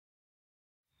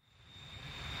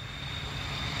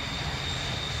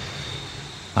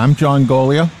I'm John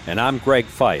Golia. And I'm Greg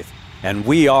Fife. And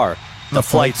we are the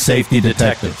Flight Safety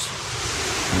Detectives.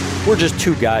 We're just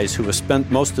two guys who have spent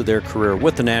most of their career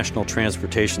with the National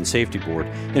Transportation Safety Board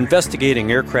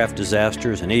investigating aircraft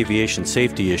disasters and aviation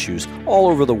safety issues all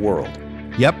over the world.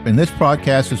 Yep, and this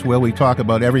podcast is where we talk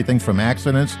about everything from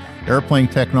accidents, airplane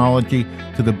technology,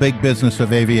 to the big business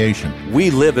of aviation.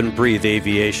 We live and breathe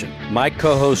aviation. My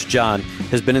co-host John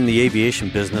has been in the aviation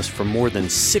business for more than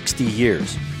 60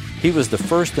 years. He was the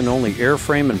first and only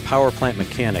airframe and power plant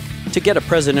mechanic to get a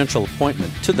presidential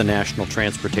appointment to the National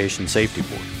Transportation Safety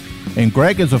Board. And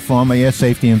Greg is a former air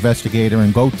safety investigator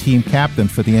and GO team captain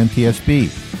for the NTSB.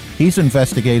 He's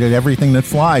investigated everything that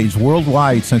flies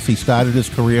worldwide since he started his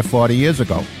career 40 years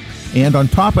ago. And on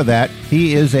top of that,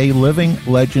 he is a Living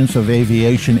Legends of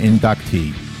Aviation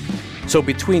inductee. So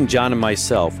between John and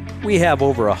myself, we have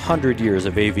over 100 years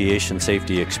of aviation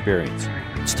safety experience.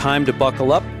 It's time to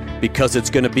buckle up because it's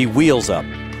going to be wheels up.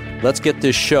 Let's get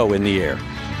this show in the air.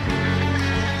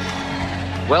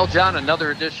 Well, John, another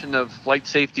edition of Flight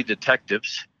Safety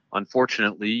Detectives.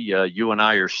 Unfortunately, you and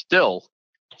I are still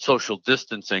social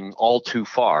distancing all too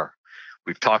far.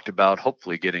 We've talked about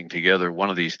hopefully getting together one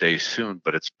of these days soon,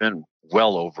 but it's been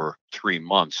well over 3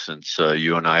 months since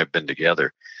you and I have been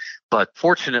together. But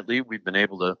fortunately, we've been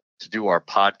able to do our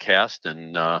podcast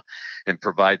and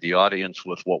provide the audience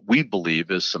with what we believe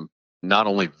is some not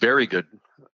only very good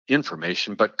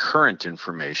information, but current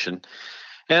information.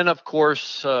 And of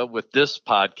course, with this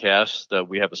podcast,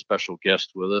 we have a special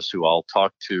guest with us who I'll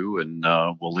talk to and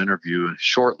we'll interview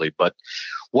shortly. But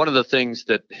one of the things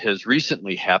that has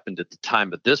recently happened at the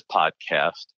time of this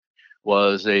podcast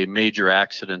was a major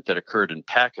accident that occurred in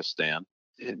Pakistan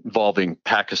involving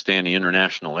Pakistani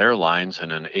International Airlines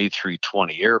and an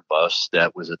A320 Airbus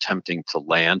that was attempting to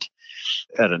land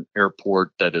at an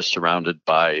airport that is surrounded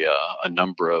by a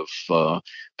number of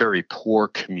very poor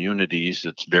communities.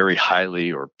 It's very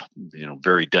highly or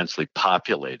very densely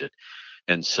populated.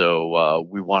 And so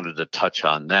we wanted to touch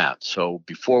on that. So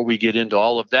before we get into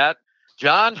all of that,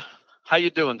 John, how you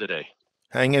doing today?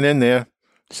 Hanging in there.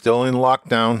 Still in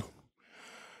lockdown.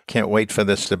 Can't wait for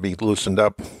this to be loosened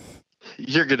up.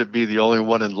 You're going to be the only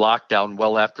one in lockdown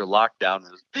well after lockdown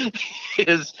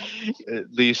is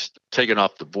at least taken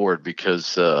off the board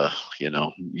because,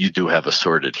 you do have a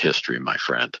sordid history, my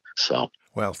friend. So,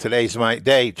 well, today's my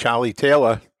day. Charlie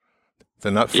Taylor,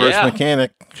 the first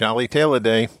mechanic, Charlie Taylor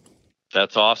Day.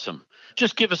 That's awesome.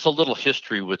 Just give us a little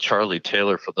history with Charlie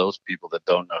Taylor for those people that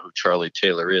don't know who Charlie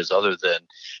Taylor is, other than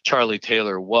Charlie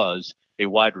Taylor was a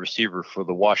wide receiver for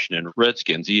the Washington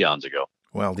Redskins eons ago.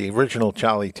 Well, the original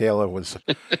Charlie Taylor was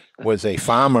a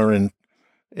farmer in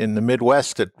the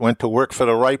Midwest that went to work for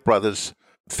the Wright brothers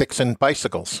fixing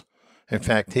bicycles. In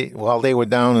fact, while they were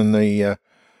down in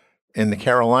the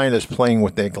Carolinas playing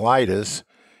with their gliders,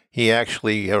 he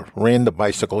actually ran the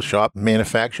bicycle shop,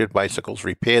 manufactured bicycles,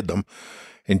 repaired them,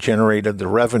 and generated the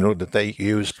revenue that they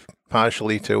used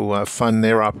partially to fund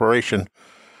their operation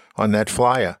on that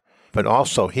flyer. But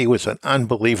also, he was an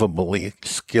unbelievably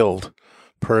skilled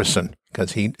person,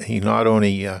 because he not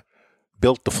only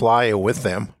built the flyer with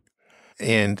them,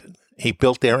 and he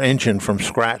built their engine from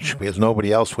scratch because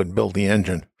nobody else would build the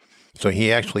engine. So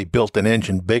he actually built an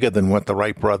engine bigger than what the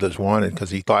Wright brothers wanted because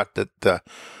he thought that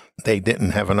they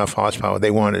didn't have enough horsepower.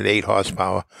 They wanted 8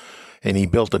 horsepower, and he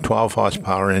built a 12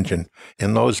 horsepower engine.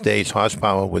 In those days,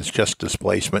 horsepower was just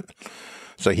displacement.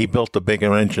 So he built a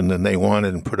bigger engine than they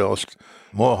wanted and produced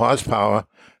more horsepower,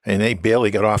 and they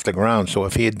barely got off the ground. So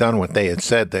if he had done what they had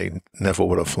said, they never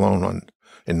would have flown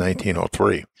in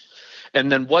 1903.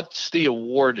 And then what's the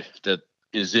award that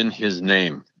is in his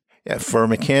name? Yeah, for a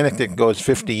mechanic that goes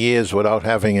 50 years without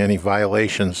having any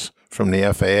violations from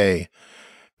the FAA,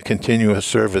 continuous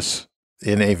service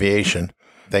in aviation,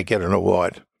 they get an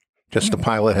award. Just the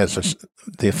pilot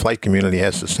the flight community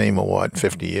has the same award,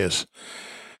 50 years.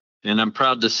 And I'm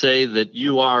proud to say that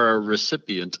you are a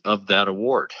recipient of that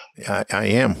award. I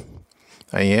am.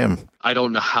 I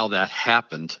don't know how that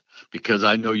happened because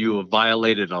I know you have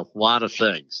violated a lot of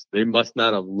things. They must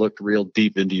not have looked real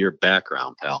deep into your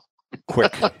background, pal.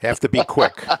 Quick. Have to be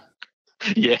quick.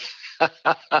 Yeah.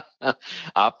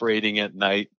 Operating at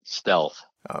night, stealth.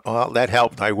 Well, that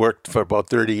helped. I worked for about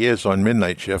 30 years on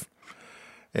midnight shift.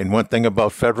 And one thing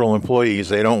about federal employees,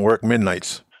 they don't work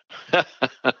midnights.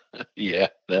 Yeah,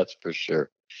 that's for sure.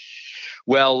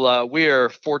 Well, we are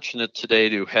fortunate today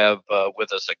to have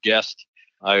with us a guest.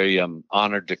 I am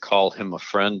honored to call him a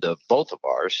friend of both of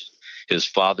ours. His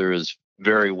father is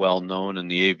very well known in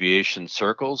the aviation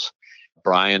circles.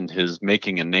 Brian is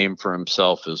making a name for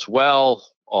himself as well,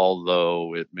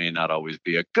 although it may not always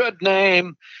be a good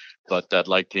name. But I'd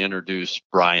like to introduce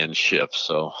Brian Schiff.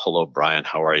 So hello, Brian.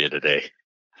 How are you today?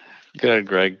 Good,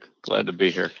 Greg. Glad to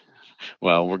be here.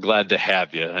 Well, we're glad to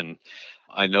have you. And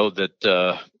I know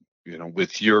that,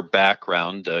 with your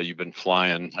background, you've been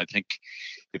flying, I think,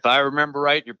 if I remember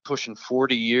right, you're pushing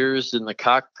 40 years in the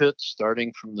cockpit,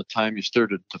 starting from the time you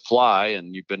started to fly,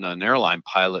 and you've been an airline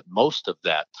pilot most of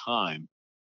that time.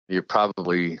 You're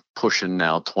probably pushing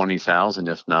now 20,000,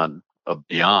 if not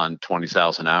beyond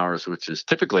 20,000 hours, which is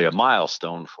typically a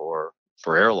milestone for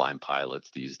airline pilots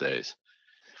these days.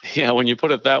 Yeah, when you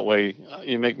put it that way,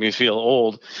 you make me feel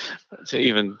old to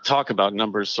even talk about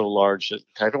numbers so large.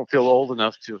 I don't feel old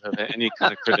enough to have any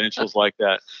kind of credentials like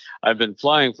that. I've been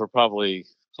flying for probably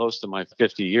close to my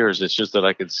 50 years. It's just that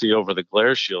I could see over the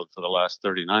glare shield for the last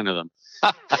 39 of them.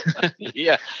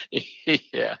 Yeah.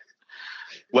 Yeah.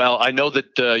 Well, I know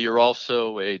that you're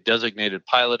also a designated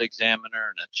pilot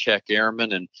examiner and a check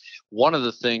airman. And one of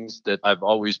the things that I've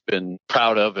always been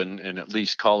proud of, and at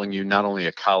least calling you not only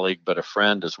a colleague, but a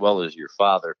friend as well as your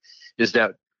father, is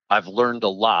that I've learned a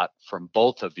lot from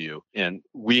both of you. And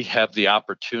we have the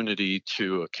opportunity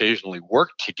to occasionally work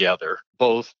together,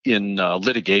 both in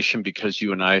litigation, because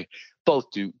you and I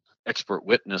both do expert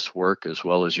witness work as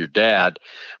well as your dad.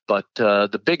 But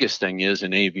the biggest thing is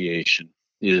in aviation.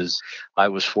 I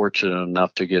was fortunate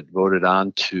enough to get voted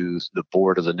on to the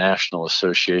board of the National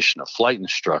Association of Flight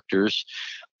Instructors,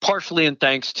 partially in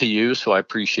thanks to you. So I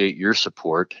appreciate your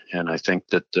support. And I think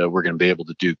that we're going to be able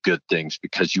to do good things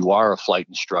because you are a flight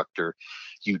instructor.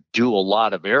 You do a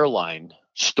lot of airline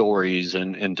stories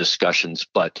and discussions,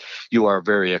 but you are a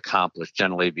very accomplished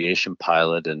general aviation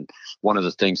pilot. And one of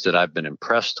the things that I've been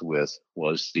impressed with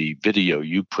was the video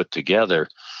you put together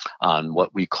on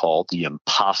what we call the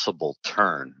impossible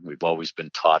turn. We've always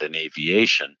been taught in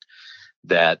aviation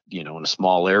that, in a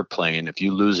small airplane, if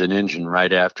you lose an engine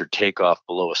right after takeoff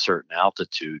below a certain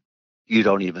altitude, you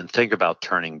don't even think about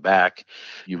turning back.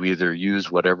 You either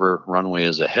use whatever runway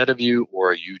is ahead of you,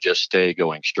 or you just stay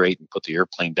going straight and put the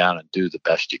airplane down and do the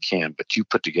best you can. But you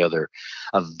put together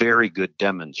a very good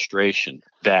demonstration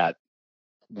that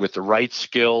with the right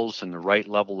skills and the right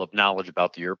level of knowledge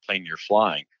about the airplane you're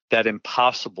flying, that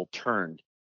impossible turn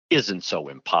isn't so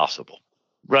impossible.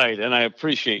 Right. And I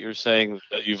appreciate your saying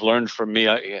that you've learned from me.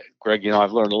 Greg,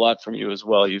 I've learned a lot from you as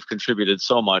well. You've contributed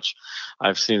so much.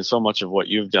 I've seen so much of what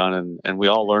you've done, and we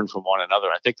all learn from one another.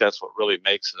 I think that's what really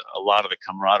makes a lot of the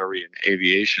camaraderie in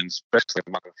aviation, especially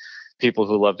among people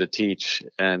who love to teach.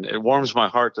 And it warms my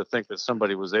heart to think that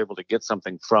somebody was able to get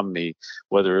something from me,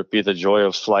 whether it be the joy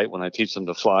of flight when I teach them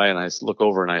to fly and I look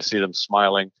over and I see them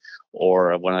smiling,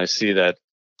 or when I see that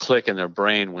click in their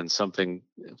brain when something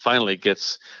finally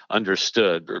gets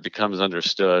understood or becomes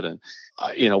understood. And,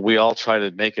 we all try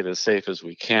to make it as safe as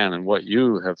we can. And what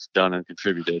you have done and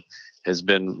contributed has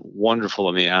been wonderful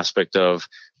in the aspect of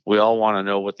we all want to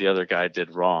know what the other guy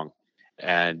did wrong.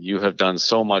 And you have done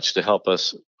so much to help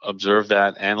us observe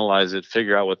that, analyze it,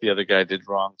 figure out what the other guy did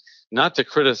wrong, not to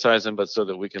criticize him, but so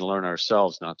that we can learn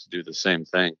ourselves not to do the same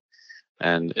thing.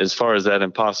 And as far as that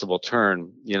impossible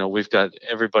turn, we've got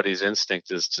everybody's instinct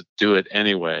is to do it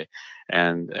anyway.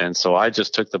 And so I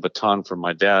just took the baton from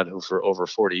my dad, who for over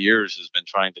 40 years has been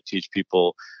trying to teach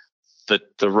people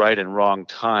the right and wrong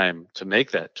time to make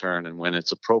that turn, and when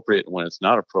it's appropriate and when it's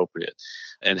not appropriate,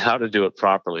 and how to do it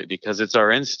properly, because it's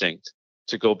our instinct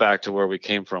to go back to where we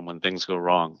came from when things go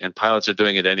wrong. And pilots are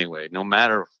doing it anyway, no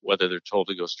matter whether they're told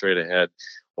to go straight ahead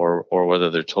or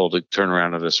whether they're told to turn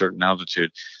around at a certain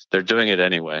altitude. They're doing it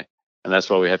anyway. And that's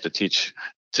why we have to teach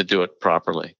to do it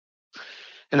properly.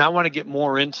 And I want to get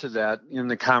more into that in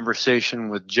the conversation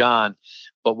with John.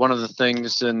 But one of the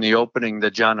things in the opening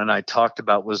that John and I talked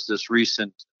about was this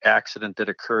recent accident that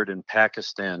occurred in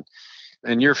Pakistan.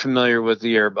 And you're familiar with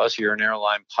the Airbus. You're an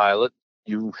airline pilot.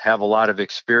 You have a lot of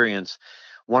experience.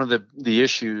 One of the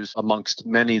issues amongst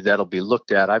many that'll be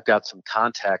looked at, I've got some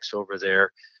contacts over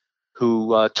there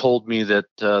who told me that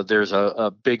there's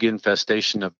a big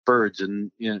infestation of birds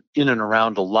in and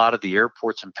around a lot of the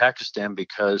airports in Pakistan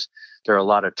because there are a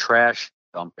lot of trash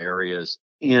dump areas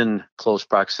in close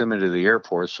proximity to the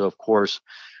airport. So, of course,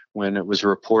 when it was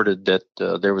reported that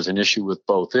there was an issue with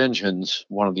both engines,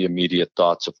 one of the immediate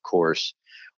thoughts, of course,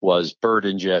 was bird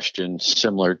ingestion,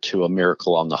 similar to a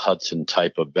Miracle on the Hudson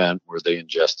type event where they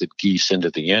ingested geese into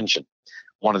the engine.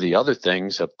 One of the other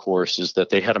things, of course, is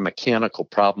that they had a mechanical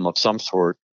problem of some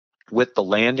sort with the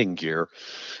landing gear,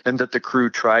 and that the crew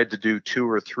tried to do 2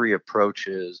 or 3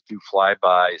 approaches, do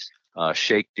flybys,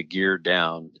 shake the gear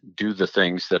down, do the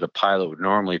things that a pilot would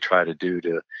normally try to do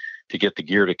to get the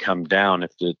gear to come down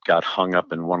if it got hung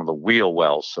up in one of the wheel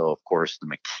wells. So, of course, the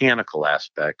mechanical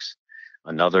aspects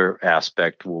Another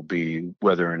aspect will be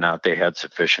whether or not they had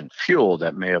sufficient fuel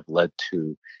that may have led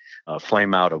to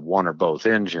flame out of one or both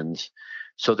engines.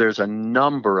 So there's a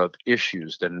number of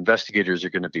issues that investigators are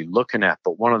going to be looking at.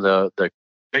 But one of the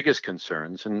biggest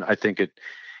concerns, and I think it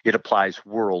applies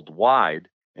worldwide,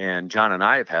 and John and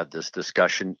I have had this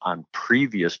discussion on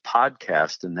previous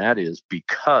podcasts, and that is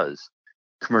because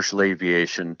commercial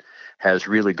aviation has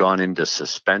really gone into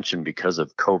suspension because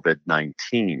of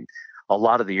COVID-19. A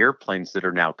lot of the airplanes that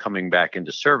are now coming back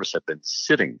into service have been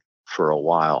sitting for a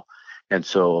while. And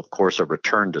so, of course, a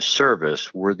return to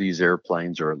service, were these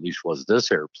airplanes, or at least was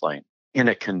this airplane, in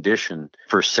a condition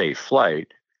for safe flight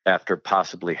after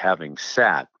possibly having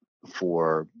sat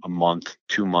for a month,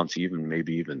 2 months,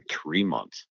 maybe even 3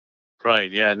 months.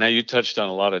 Right. Yeah. Now you touched on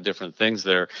a lot of different things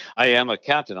there. I am a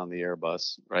captain on the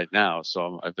Airbus right now,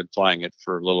 so I've been flying it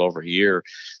for a little over a year.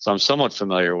 So I'm somewhat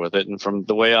familiar with it. And from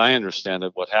the way I understand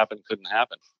it, what happened couldn't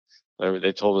happen.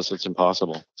 They told us it's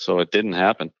impossible. So it didn't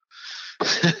happen.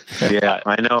 Yeah,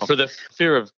 I know. For the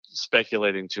fear of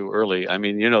speculating too early, I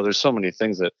mean, there's so many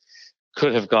things that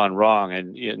could have gone wrong.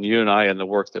 And you and I, in the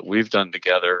work that we've done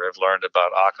together, have learned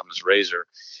about Occam's razor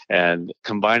and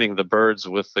combining the birds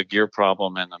with the gear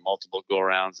problem and the multiple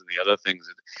go-arounds and the other things.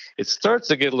 It starts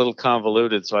to get a little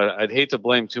convoluted. So I'd hate to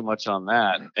blame too much on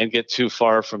that and get too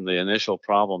far from the initial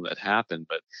problem that happened.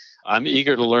 But I'm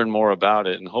eager to learn more about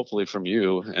it, and hopefully from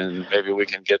you, and maybe we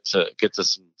can get to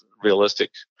some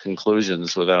realistic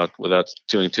conclusions without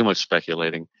doing too much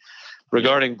speculating.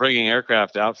 Regarding bringing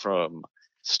aircraft out from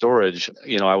storage,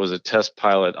 I was a test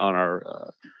pilot on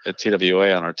our at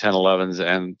TWA on our 1011s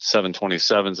and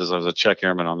 727s, as I was a check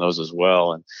airman on those as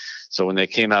well. And so when they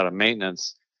came out of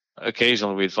maintenance,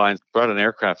 occasionally we'd brought an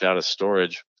aircraft out of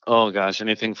storage. Oh gosh,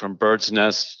 anything from bird's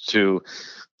nests to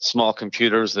small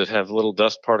computers that have little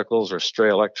dust particles or stray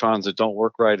electrons that don't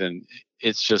work right. And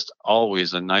it's just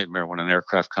always a nightmare when an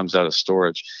aircraft comes out of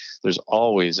storage.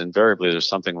 Invariably, there's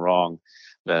something wrong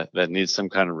that needs some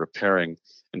kind of repairing.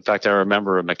 In fact, I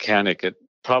remember a mechanic, it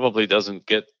probably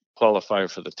doesn't qualify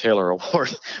for the Taylor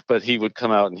Award, but he would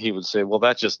come out and he would say, well,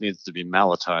 that just needs to be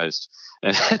malletized.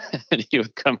 And he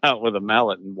would come out with a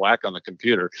mallet and whack on the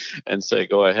computer and say,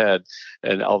 go ahead.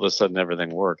 And all of a sudden everything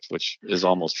worked, which is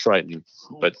almost frightening.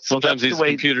 But sometimes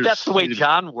computers... That's the way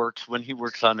John works when he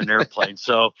works on an airplane.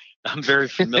 So I'm very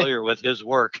familiar with his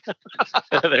work.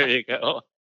 There you go.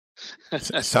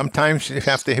 Sometimes you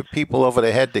have to hit people over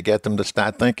the head to get them to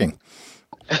start thinking.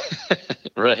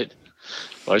 Right.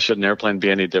 Why should an airplane be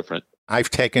any different? I've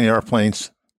taken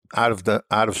airplanes out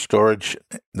of storage,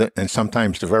 and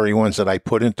sometimes the very ones that I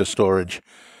put into storage,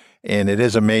 and it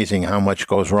is amazing how much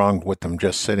goes wrong with them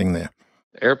just sitting there.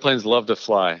 Airplanes love to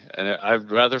fly, and I'd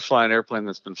rather fly an airplane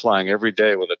that's been flying every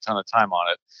day with a ton of time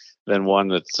on it than one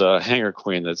that's a hangar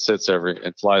queen that sits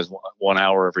and flies 1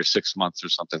 hour every 6 months or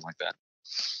something like that.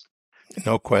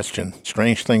 No question.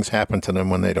 Strange things happen to them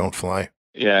when they don't fly.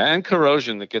 Yeah, and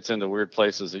corrosion that gets into weird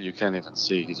places that you can't even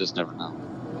see. You just never know.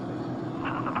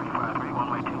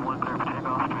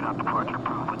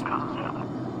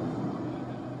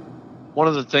 One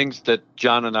of the things that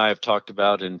John and I have talked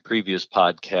about in previous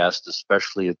podcasts,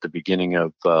 especially at the beginning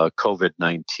of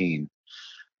COVID-19,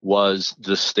 was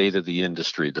the state of the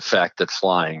industry. The fact that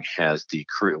flying has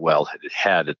decreased, it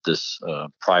had at this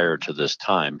prior to this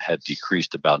time, had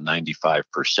decreased about 95%.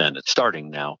 It's starting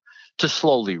now to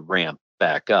slowly ramp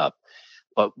back up.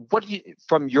 But what do you,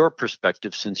 from your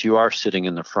perspective, since you are sitting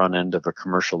in the front end of a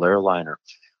commercial airliner,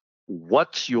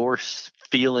 what's your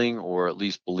feeling or at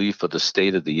least belief of the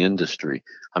state of the industry?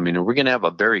 I mean, are we going to have a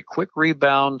very quick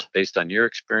rebound based on your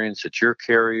experience at your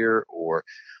carrier, or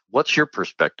what's your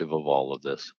perspective of all of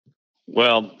this?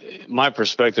 Well, my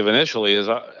perspective initially is,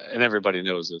 and everybody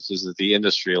knows this, is that the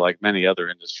industry, like many other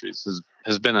industries,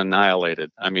 has been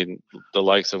annihilated. I mean, the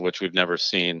likes of which we've never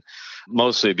seen,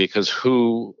 mostly because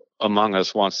who among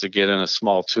us wants to get in a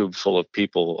small tube full of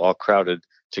people all crowded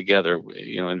together,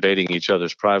 invading each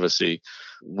other's privacy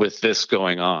with this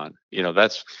going on?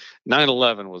 That's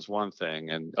 9/11 was one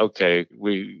thing. And okay,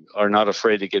 we are not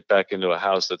afraid to get back into a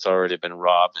house that's already been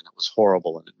robbed, and it was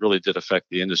horrible, and it really did affect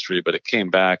the industry, but it came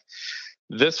back.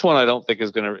 This one, I don't think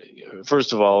is going to,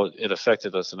 first of all, it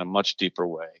affected us in a much deeper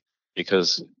way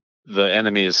because the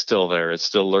enemy is still there. It's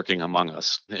still lurking among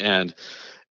us. And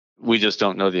we just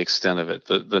don't know the extent of it.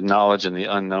 The knowledge and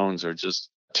the unknowns are just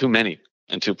too many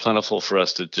and too plentiful for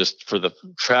us for the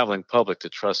traveling public to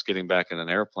trust getting back in an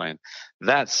airplane.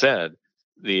 That said,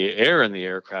 the air in the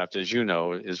aircraft, as you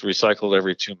know, is recycled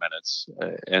every 2 minutes,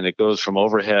 and it goes from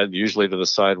overhead, usually to the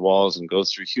side walls, and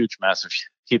goes through huge, massive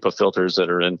HEPA filters that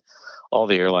are in all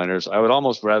the airliners. I would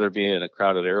almost rather be in a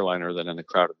crowded airliner than in a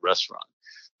crowded restaurant,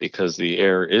 because the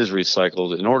air is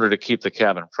recycled. In order to keep the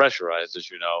cabin pressurized,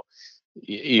 as you know,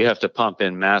 you have to pump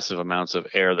in massive amounts of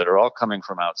air that are all coming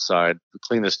from outside, the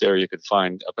cleanest air you could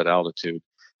find up at altitude,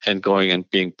 and going and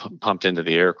being pumped into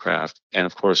the aircraft. And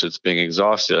of course, it's being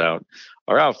exhausted out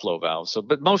our outflow valves. So,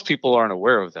 but most people aren't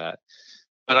aware of that.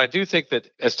 But I do think that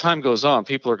as time goes on,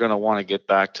 people are going to want to get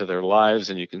back to their lives,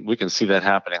 and we can see that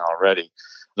happening already.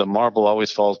 The marble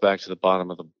always falls back to the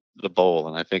bottom of the bowl,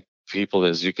 and I think people,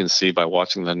 as you can see by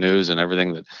watching the news and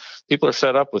everything, that people are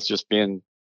fed up with just being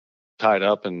tied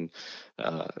up and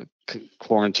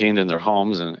quarantined in their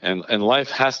homes, and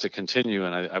life has to continue.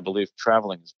 And I believe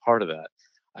traveling is part of that.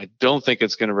 I don't think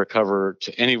it's going to recover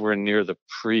to anywhere near the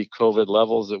pre-COVID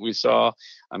levels that we saw.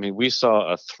 I mean, we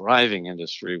saw a thriving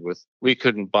industry we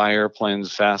couldn't buy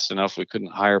airplanes fast enough. We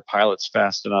couldn't hire pilots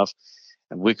fast enough,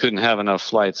 and we couldn't have enough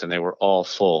flights, and they were all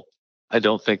full. I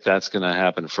don't think that's going to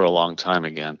happen for a long time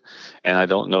again. And I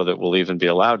don't know that we'll even be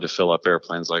allowed to fill up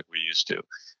airplanes like we used to.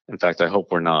 In fact, I hope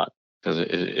we're not, because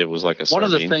it was like a one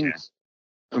of the sardine things,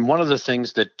 and one of the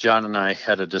things that John and I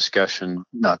had a discussion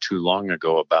not too long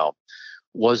ago about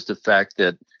was the fact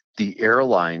that the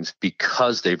airlines,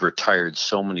 because they've retired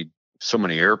so many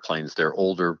airplanes, their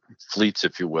older fleets,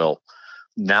 if you will.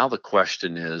 Now the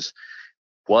question is,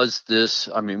 was this?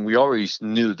 I mean, we always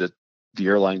knew that the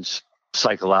airlines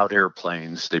cycle out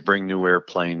airplanes, they bring new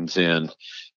airplanes in,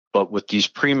 but with these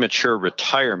premature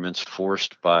retirements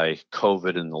forced by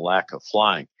COVID and the lack of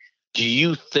flying, do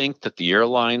you think that the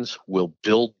airlines will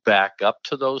build back up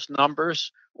to those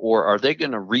numbers? Or are they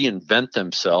going to reinvent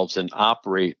themselves and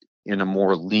operate in a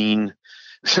more lean,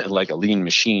 like a lean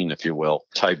machine, if you will,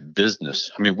 type business?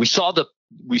 I mean, we saw that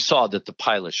the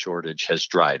pilot shortage has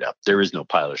dried up. There is no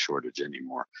pilot shortage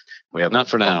anymore. We have Not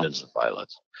for now. abundance of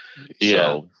pilots. Yeah.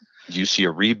 So, do you see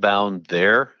a rebound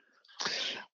there?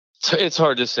 So it's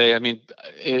hard to say. I mean,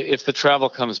 if the travel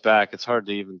comes back, it's hard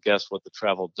to even guess what the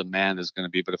travel demand is going to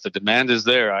be. But if the demand is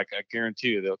there, I guarantee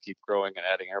you they'll keep growing and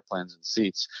adding airplanes and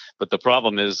seats. But the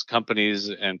problem is companies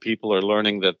and people are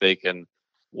learning that they can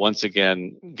once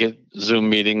again get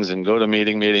Zoom meetings and go to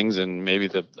meetings. And maybe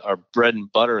our bread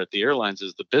and butter at the airlines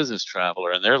is the business traveler.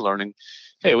 And they're learning,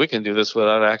 hey, we can do this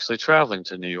without actually traveling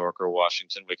to New York or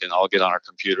Washington. We can all get on our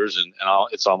computers and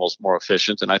it's almost more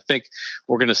efficient. And I think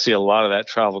we're going to see a lot of that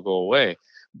travel go away.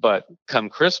 But come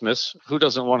Christmas, who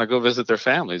doesn't want to go visit their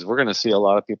families? We're going to see a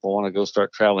lot of people want to go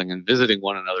start traveling and visiting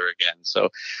one another again. So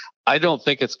I don't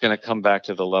think it's going to come back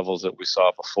to the levels that we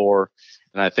saw before.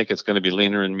 And I think it's going to be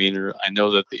leaner and meaner. I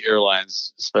know that the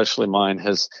airlines, especially mine,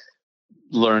 has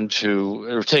learned to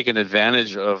or taken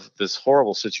advantage of this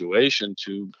horrible situation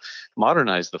to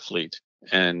modernize the fleet.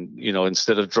 And,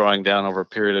 instead of drawing down over a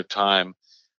period of time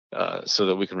so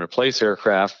that we can replace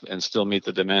aircraft and still meet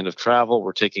the demand of travel,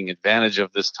 we're taking advantage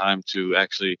of this time to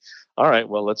actually, all right,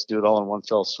 well, let's do it all in one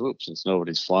fell swoop since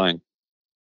nobody's flying.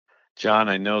 John,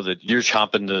 I know that you're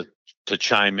chomping to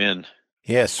chime in.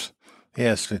 Yes.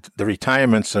 The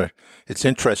retirements it's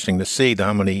interesting to see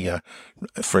how many,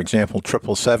 for example,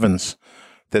 777s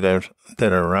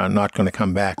that are not going to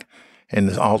come back.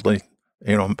 And all the,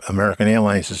 American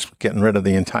Airlines is getting rid of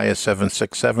the entire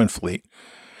 767 fleet.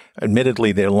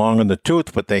 Admittedly, they're long in the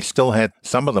tooth, but they still had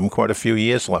some of them quite a few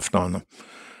years left on them.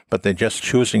 But they're just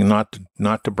choosing not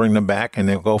to bring them back, and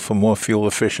they'll go for more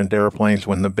fuel-efficient airplanes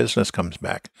when the business comes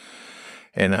back.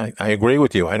 And I agree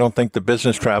with you. I don't think the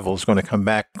business travel is going to come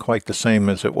back quite the same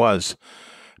as it was.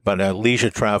 But leisure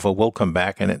travel will come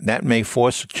back, and that may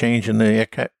force a change in the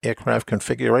aircraft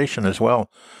configuration as well.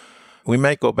 We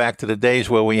might go back to the days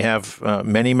where we have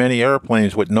many, many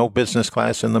airplanes with no business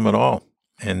class in them at all.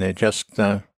 And they're just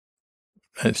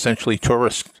essentially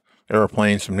tourist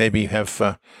airplanes, and maybe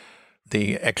have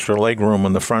the extra legroom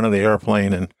on the front of the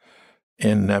airplane and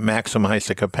maximize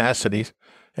the capacity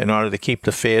in order to keep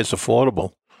the fares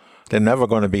affordable. They're never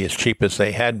going to be as cheap as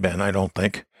they had been, I don't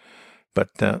think.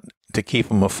 But to keep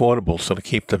them affordable, so to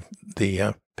keep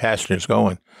the passengers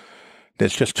going.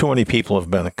 There's just too many people have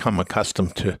become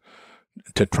accustomed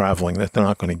to traveling that they're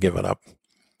not going to give it up.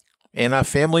 And our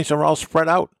families are all spread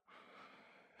out.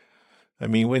 I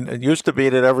mean, when it used to be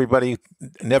that everybody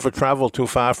never traveled too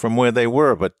far from where they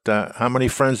were, but how many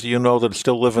friends do you know that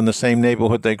still live in the same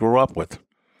neighborhood they grew up with?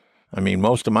 I mean,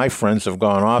 most of my friends have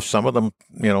gone off, some of them,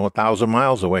 1,000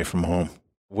 miles away from home.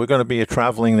 We're going to be a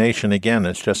traveling nation again.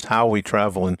 It's just how we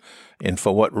travel and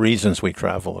for what reasons we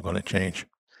travel are going to change.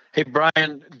 Hey,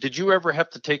 Brian, did you ever have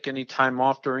to take any time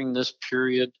off during this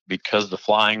period because the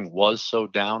flying was so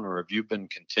down, or have you been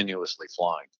continuously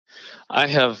flying? I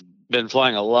have been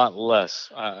flying a lot less.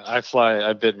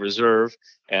 I bid reserve,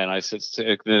 and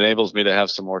it enables me to have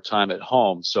some more time at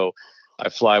home. So I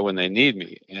fly when they need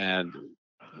me. And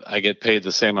I get paid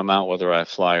the same amount whether I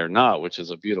fly or not, which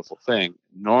is a beautiful thing.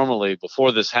 Normally,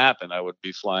 before this happened, I would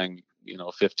be flying,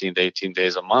 15 to 18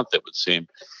 days a month, it would seem.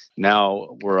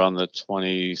 Now we're on the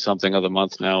 20 something of the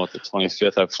month now. At the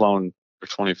 25th, I've flown, or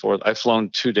 24th. I've flown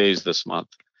 2 days this month.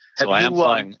 So I am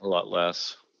flying a lot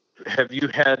less. Have you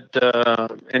had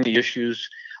any issues?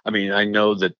 I mean, I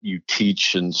know that you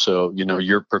teach, and so,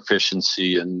 your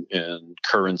proficiency and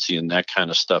currency and that kind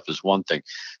of stuff is one thing.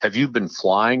 Have you been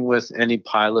flying with any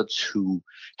pilots who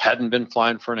hadn't been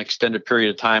flying for an extended period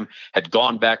of time, had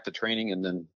gone back to training and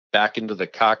then back into the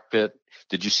cockpit?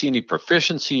 Did you see any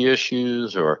proficiency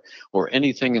issues or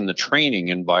anything in the training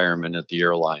environment at the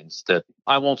airlines that,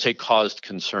 I won't say caused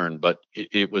concern, but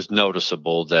it was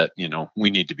noticeable that, we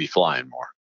need to be flying more?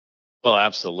 Well,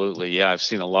 absolutely. Yeah, I've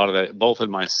seen a lot of that, both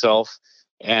in myself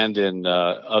and in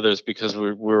others, because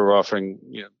we're offering,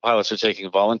 pilots are taking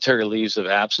voluntary leaves of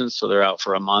absence. So they're out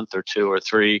for a month or 2 or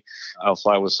 3. I'll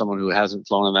fly with someone who hasn't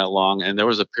flown in that long. And there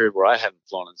was a period where I hadn't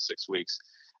flown in 6 weeks.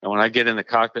 And when I get in the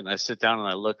cockpit and I sit down and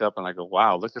I look up and I go,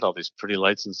 wow, look at all these pretty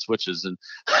lights and switches. And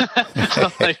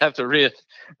I have to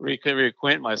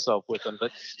reacquaint myself with them.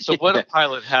 But so what a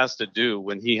pilot has to do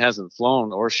when he hasn't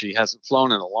flown or she hasn't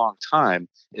flown in a long time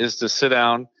is to sit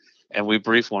down and we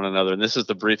brief one another. And this is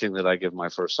the briefing that I give my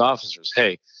first officers.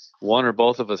 Hey, one or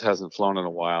both of us hasn't flown in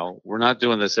a while. We're not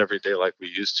doing this every day like we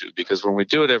used to, because when we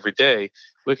do it every day,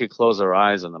 we could close our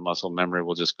eyes and the muscle memory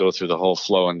will just go through the whole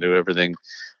flow and do everything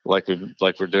like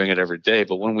we're doing it every day.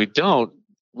 But when we don't,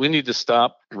 we need to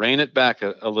stop, rein it back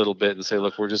a little bit and say,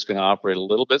 look, we're just going to operate a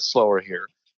little bit slower here.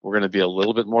 We're going to be a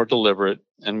little bit more deliberate,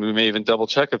 and we may even double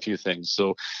check a few things.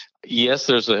 So yes,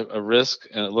 there's a risk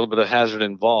and a little bit of hazard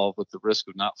involved with the risk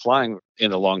of not flying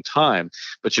in a long time,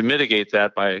 but you mitigate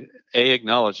that by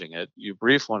acknowledging it. You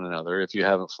brief one another if you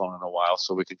haven't flown in a while,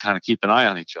 so we can kind of keep an eye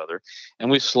on each other,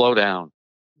 and we slow down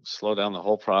the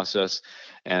whole process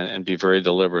and be very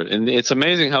deliberate. And it's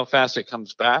amazing how fast it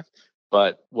comes back.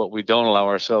 But what we don't allow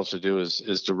ourselves to do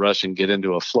is to rush and get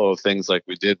into a flow of things like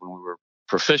we did when we were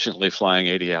proficiently flying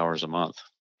 80 hours a month.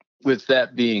 With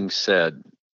that being said,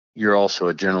 you're also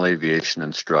a general aviation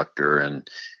instructor.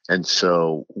 And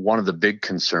so one of the big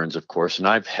concerns, of course, and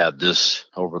I've had this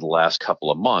over the last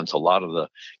couple of months, a lot of the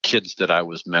kids that I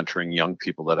was mentoring, young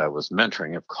people that I was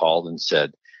mentoring, have called and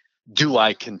said, do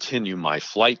I continue my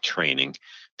flight training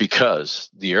because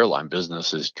the airline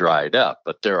business is dried up?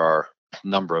 But there are a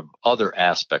number of other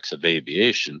aspects of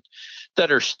aviation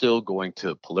that are still going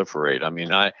to proliferate. I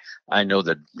mean, I know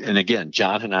that, and again,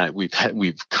 John and I,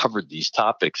 we've covered these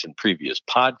topics in previous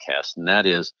podcasts, and that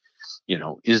is,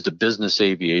 is the business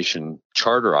aviation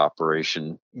charter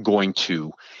operation going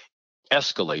to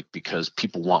escalate because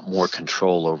people want more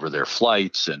control over their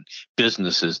flights, and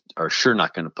businesses are sure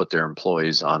not going to put their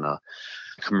employees on a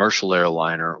commercial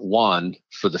airliner, one,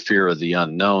 for the fear of the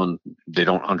unknown. They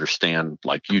don't understand,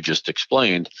 like you just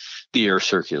explained, the air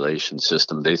circulation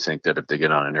system. They think that if they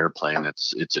get on an airplane,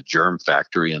 it's a germ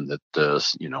factory, and that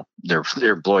their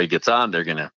employee gets on, they're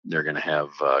gonna have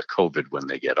COVID when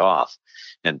they get off,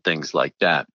 and things like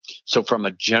that. So from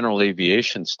a general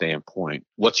aviation standpoint,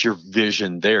 what's your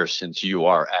vision there, since you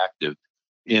are active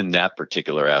in that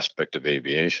particular aspect of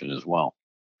aviation as well?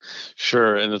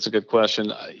 Sure, and that's a good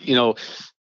question.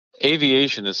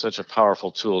 Aviation is such a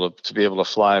powerful tool to be able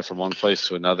to fly from one place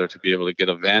to another, to be able to get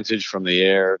a vantage from the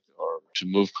air, or to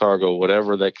move cargo,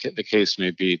 whatever the case may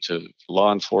be, to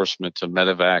law enforcement, to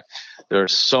medevac. There are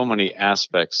so many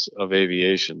aspects of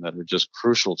aviation that are just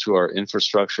crucial to our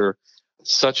infrastructure.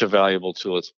 Such a valuable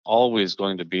tool. It's always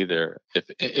going to be there.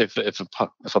 If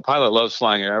a pilot loves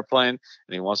flying an airplane and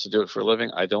he wants to do it for a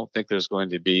living, I don't think there's going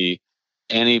to be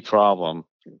any problem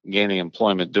gaining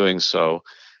employment doing so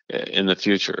in the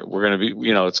future. We're going to be,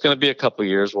 it's going to be a couple of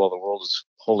years while the world is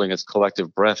holding its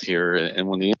collective breath here. And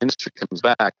when the industry comes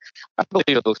back, I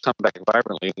believe it'll come back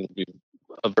vibrantly and it'll be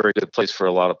a very good place for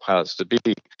a lot of pilots to be.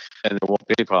 And there won't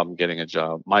be any problem getting a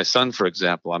job. My son, for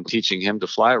example, I'm teaching him to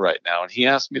fly right now. And he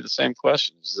asked me the same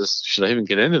question. Should I even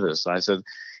get into this? And I said,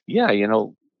 yeah,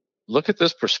 look at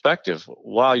this perspective.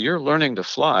 While you're learning to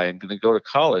fly and going to go to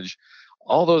college,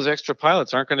 all those extra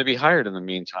pilots aren't going to be hired in the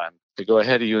meantime to go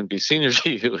ahead of you and be senior to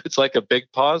you. It's like a big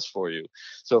pause for you.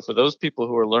 So for those people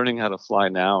who are learning how to fly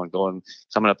now and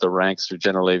coming up the ranks through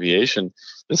general aviation,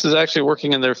 this is actually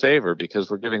working in their favor,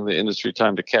 because we're giving the industry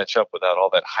time to catch up without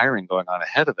all that hiring going on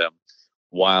ahead of them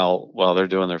while they're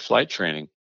doing their flight training.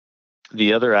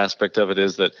 The other aspect of it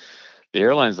is that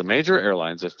the major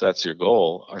airlines, if that's your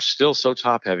goal, are still so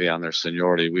top heavy on their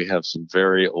seniority. We have some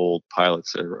very old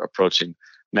pilots that are approaching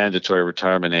mandatory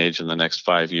retirement age in the next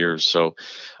 5 years. So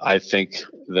I think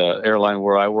the airline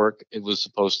where I work, it was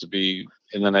supposed to be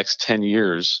in the next 10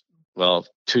 years, well,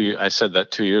 I said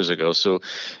that 2 years ago. So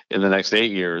in the next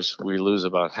 8 years, we lose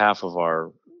about half of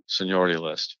our seniority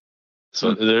list.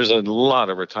 So there's a lot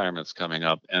of retirements coming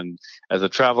up. And as the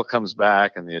travel comes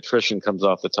back and the attrition comes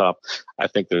off the top, I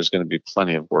think there's going to be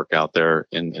plenty of work out there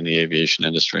in the aviation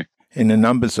industry. And the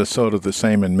numbers are sort of the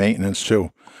same in maintenance,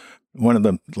 too. One of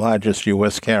the largest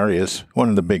U.S. carriers, one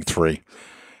of the big three,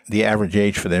 the average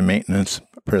age for their maintenance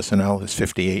personnel is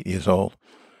 58 years old.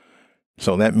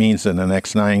 So that means in the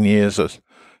next 9 years,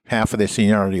 half of their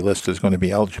seniority list is going to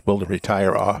be eligible to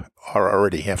retire or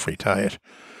already half retired.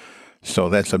 So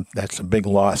that's a big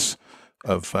loss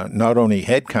of not only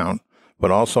headcount,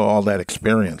 but also all that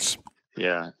experience.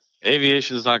 Yeah,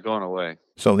 aviation is not going away.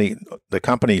 So the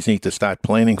companies need to start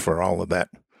planning for all of that.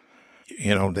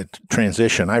 The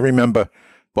transition. I remember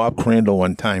Bob Crandall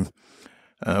one time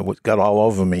got all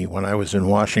over me when I was in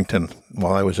Washington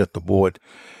while I was at the board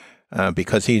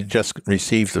because he had just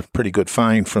received a pretty good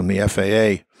fine from the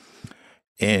FAA.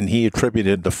 And he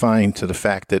attributed the fine to the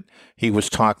fact that he was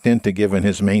talked into giving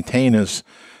his maintainers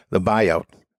the buyout,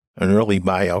 an early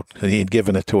buyout. He had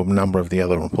given it to a number of the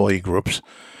other employee groups,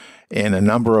 and a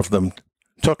number of them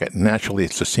took it. And naturally,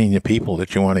 it's the senior people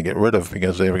that you want to get rid of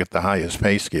because they get the highest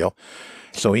pay scale.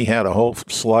 So he had a whole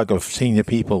slug of senior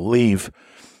people leave,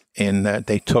 and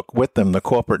they took with them the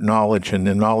corporate knowledge and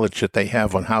the knowledge that they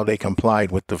have on how they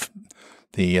complied with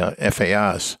the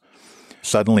FARs.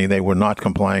 Suddenly, they were not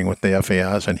complying with the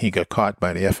FARs, and he got caught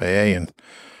by the FAA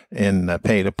and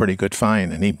paid a pretty good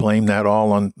fine. And he blamed that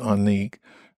all on the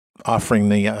offering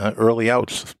the early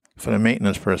outs for the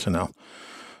maintenance personnel.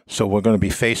 So we're going to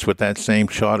be faced with that same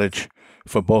shortage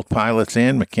for both pilots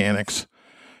and mechanics,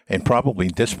 and probably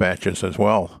dispatchers as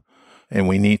well. And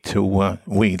we need to,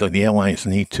 the airlines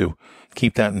need to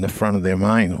keep that in the front of their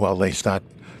mind while they start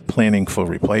planning for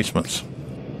replacements.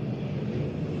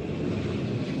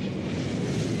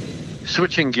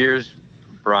 Switching gears,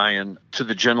 Brian, to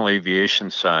the general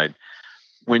aviation side,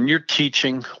 when you're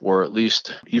teaching, or at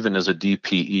least even as a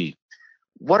DPE,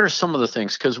 what are some of the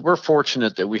things? Because we're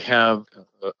fortunate that we have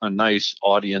a nice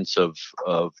audience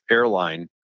of airline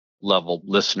level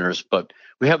listeners, but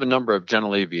we have a number of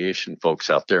general aviation folks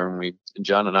out there, and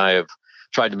John and I have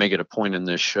tried to make it a point in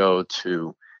this show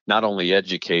to not only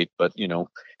educate, but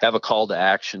have a call to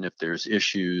action if there's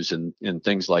issues and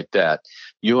things like that.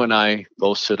 You and I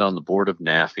both sit on the board of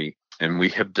NAFI, and we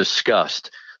have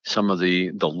discussed some of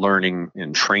the learning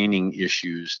and training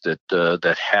issues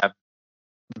that have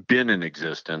been in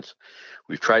existence.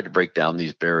 We've tried to break down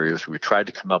these barriers. We've tried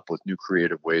to come up with new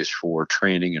creative ways for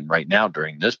training. And right now,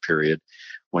 during this period,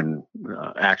 when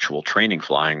actual training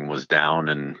flying was down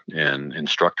and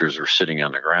instructors were sitting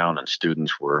on the ground and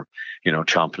students were,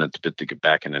 chomping at the bit to get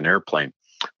back in an airplane.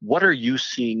 What are you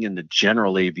seeing in the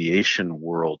general aviation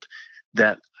world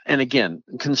that, and again,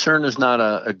 concern is not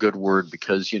a good word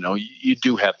because, you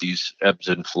do have these ebbs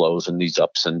and flows and these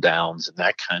ups and downs and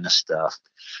that kind of stuff.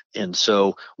 And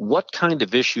so what kind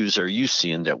of issues are you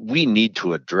seeing that we need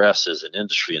to address as an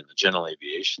industry in the general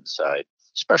aviation side,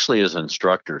 especially as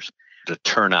instructors, to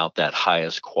turn out that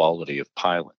highest quality of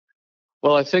pilot?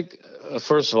 Well, I think,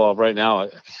 first of all, right now,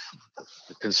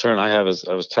 the concern I have is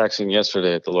I was taxiing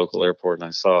yesterday at the local airport, and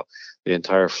I saw the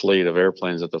entire fleet of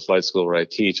airplanes at the flight school where I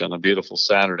teach on a beautiful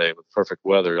Saturday with perfect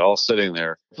weather, all sitting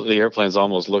there. The airplanes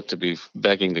almost looked to be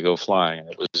begging to go flying.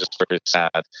 It was just very sad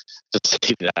to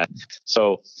see that.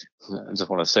 So I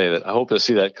just want to say that I hope to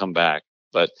see that come back.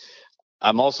 But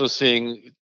I'm also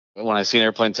seeing, when I see an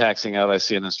airplane taxiing out, I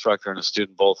see an instructor and a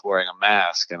student both wearing a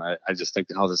mask. And I just think,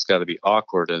 oh, this has got to be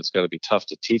awkward and it's got to be tough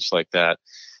to teach like that.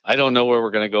 I don't know where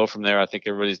we're going to go from there. I think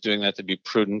everybody's doing that to be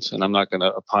prudent, and I'm not going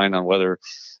to opine on whether,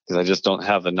 because I just don't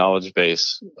have the knowledge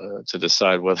base to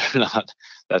decide whether or not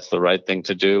that's the right thing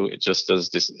to do. It just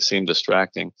does seem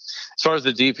distracting. As far as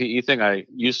the DPE thing, I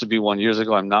used to be one years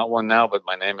ago. I'm not one now, but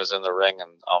my name is in the ring,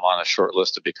 and I'm on a short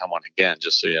list to become one again,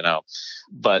 just so you know.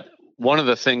 But one of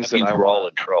the things that we're all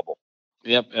in trouble.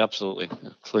 Yep, absolutely,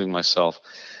 including myself.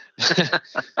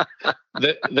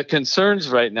 The concerns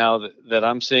right now that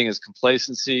I'm seeing is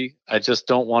complacency. I just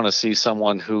don't want to see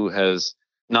someone who has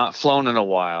not flown in a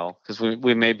while, because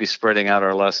we may be spreading out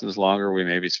our lessons longer. We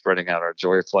may be spreading out our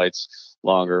joy flights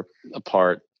longer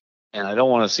apart. And I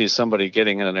don't want to see somebody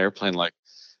getting in an airplane like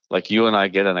you and I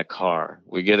get in a car.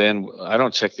 We get in, I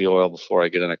don't check the oil before I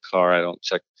get in a car. I don't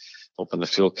open the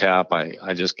fuel cap.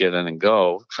 I just get in and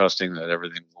go, trusting that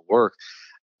everything will work.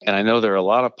 And I know there are a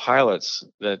lot of pilots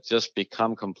that just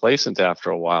become complacent after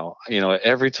a while.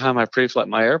 Every time I pre-flight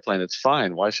my airplane, it's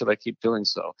fine. Why should I keep doing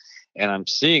so? And I'm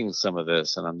seeing some of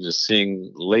this, and I'm just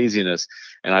seeing laziness.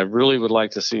 And I really would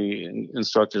like to see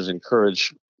instructors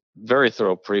encourage very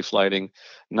thorough pre-flighting,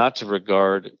 not to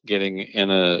regard getting in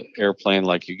an airplane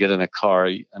like you get in a car.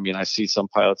 I mean, I see some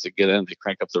pilots that get in, they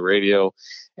crank up the radio,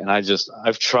 and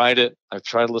I've tried it. I've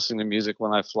tried listening to music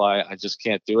when I fly. I just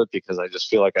can't do it because I just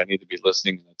feel like I need to be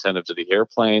listening and attentive to the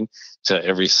airplane, to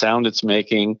every sound it's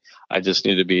making. I just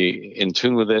need to be in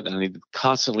tune with it. And I need to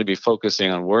constantly be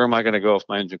focusing on where am I going to go if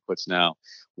my engine quits now?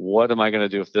 What am I going to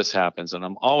do if this happens? And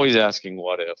I'm always asking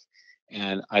what if.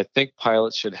 And I think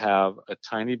pilots should have a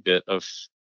tiny bit of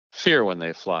fear when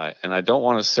they fly. And I don't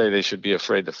want to say they should be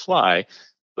afraid to fly,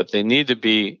 but they need to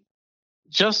be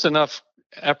just enough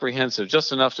apprehensive,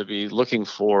 just enough to be looking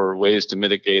for ways to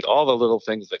mitigate all the little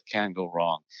things that can go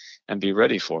wrong and be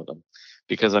ready for them.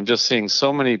 Because I'm just seeing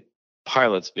so many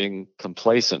pilots being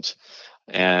complacent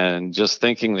and just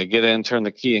thinking they get in, turn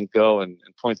the key and go and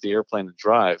point the airplane and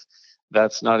drive.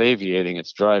 That's not aviating,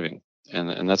 it's driving.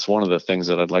 And that's one of the things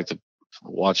that I'd like to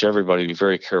watch everybody be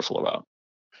very careful about.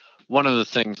 One of the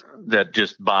things that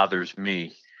just bothers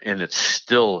me, and it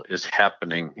still is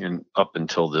happening up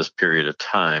until this period of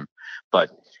time, but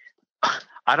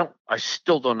I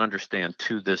still don't understand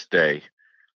to this day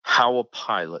how a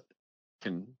pilot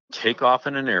can take off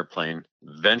in an airplane,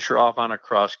 venture off on a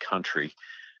cross country,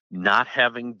 not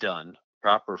having done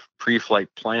proper pre-flight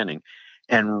planning,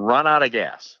 and run out of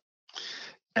gas.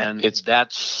 And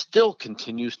that still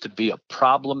continues to be a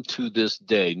problem to this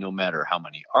day, no matter how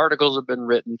many articles have been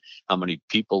written, how many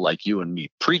people like you and me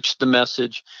preach the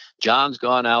message. John's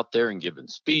gone out there and given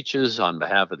speeches on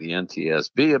behalf of the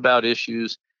NTSB about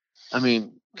issues. I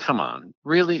mean, come on,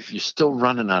 really? You're still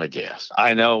running out of gas.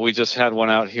 I know. We just had one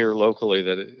out here locally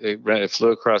that it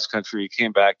flew across country,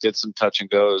 came back, did some touch and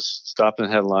goes, stopped and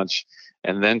had lunch,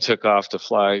 and then took off to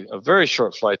fly a very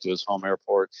short flight to his home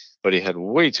airport. But he had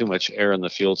way too much air in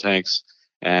the fuel tanks.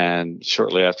 And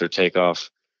shortly after takeoff,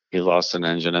 he lost an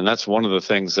engine. And that's one of the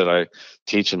things that I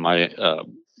teach in my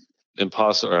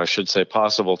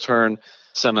possible turn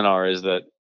seminar, is that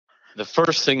the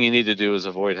first thing you need to do is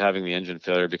avoid having the engine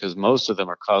failure, because most of them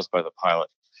are caused by the pilot.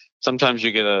 Sometimes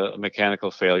you get a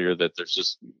mechanical failure that there's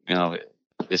just,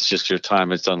 it's just your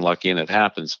time, it's unlucky, and it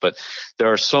happens. But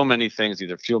there are so many things,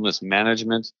 either fuel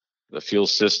mismanagement, the fuel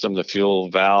system, the fuel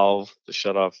valve, the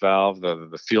shutoff valve,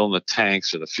 the fuel in the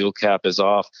tanks, or the fuel cap is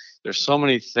off. There's so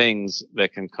many things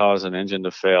that can cause an engine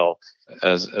to fail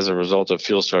as a result of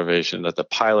fuel starvation that the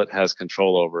pilot has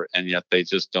control over, and yet they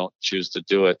just don't choose to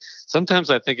do it. Sometimes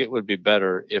I think it would be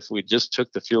better if we just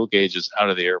took the fuel gauges out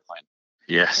of the airplane.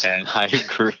 Yes, and I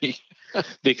agree.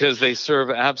 Because they serve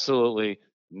absolutely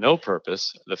no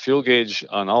purpose. The fuel gauge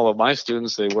on all of my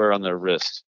students, they wear on their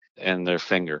wrist and their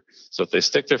finger. So if they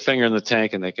stick their finger in the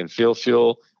tank and they can feel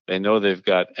fuel, they know they've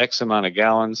got X amount of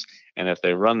gallons. And if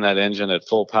they run that engine at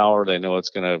full power, they know it's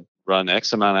going to run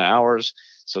X amount of hours.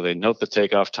 So they note the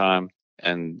takeoff time,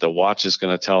 and the watch is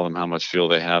going to tell them how much fuel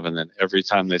they have. And then every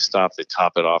time they stop, they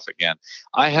top it off again.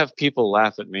 I have people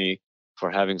laugh at me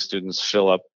for having students fill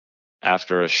up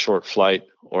after a short flight,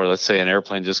 or let's say an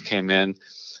airplane just came in.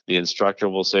 The instructor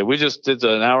will say, we just did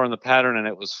an hour in the pattern and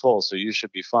it was full, so you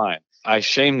should be fine. I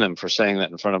shame them for saying that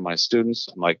in front of my students.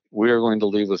 I'm like, we are going to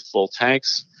leave with full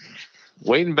tanks.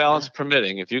 Weight and balance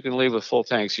permitting, if you can leave with full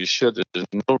tanks, you should. There's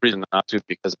no reason not to,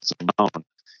 because it's known.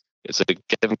 It's a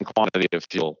given quantity of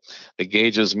fuel. The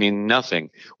gauges mean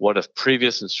nothing. What a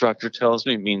previous instructor tells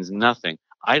me means nothing.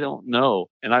 I don't know.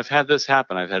 And I've had this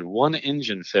happen. I've had one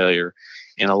engine failure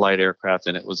in a light aircraft,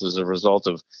 and it was as a result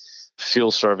of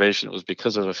fuel starvation. It was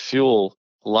because of a fuel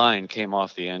line came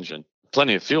off the engine.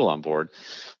 Plenty of fuel on board.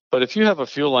 But if you have a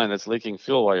fuel line that's leaking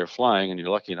fuel while you're flying, and you're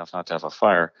lucky enough not to have a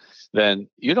fire, then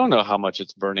you don't know how much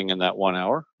it's burning in that 1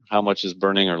 hour, how much is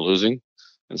burning or losing,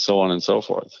 and so on and so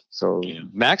forth. So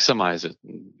maximize it.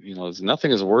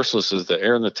 Nothing as worthless as the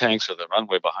air in the tanks or the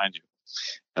runway behind you.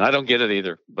 And I don't get it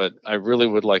either, but I really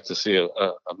would like to see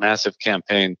a massive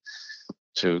campaign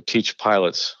to teach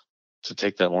pilots to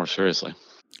take that more seriously.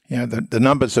 Yeah, the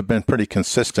numbers have been pretty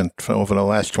consistent for over the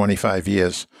last 25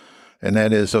 years, and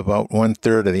that is about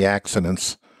 1/3 of the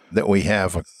accidents that we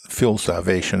have fuel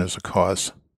starvation as a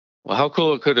cause. Well, how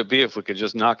cool could it be if we could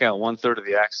just knock out 1/3 of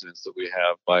the accidents that we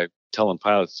have by telling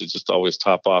pilots to just always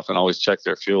top off and always check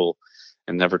their fuel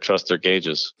and never trust their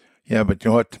gauges? Yeah, but you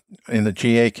know what? In the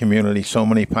GA community, so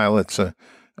many pilots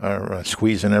are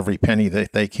squeezing every penny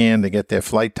that they can to get their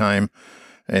flight time,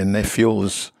 and their fuel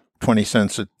is 20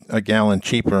 cents a gallon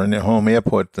cheaper in their home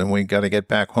airport. Then we got to get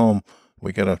back home.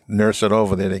 We got to nurse it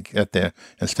over there to get there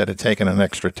instead of taking an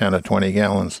extra 10 or 20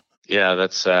 gallons. Yeah,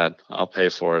 that's sad. I'll pay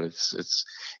for it. It's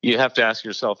you have to ask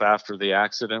yourself after the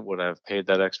accident, would I have paid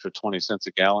that extra 20 cents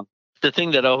a gallon? The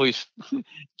thing that always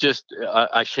just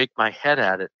I shake my head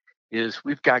at it is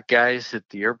we've got guys at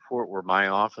the airport where my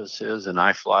office is and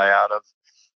I fly out of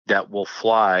that will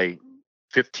fly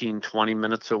 15, 20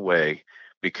 minutes away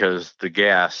because the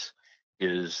gas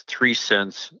is 3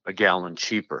 cents a gallon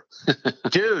cheaper.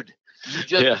 Dude, you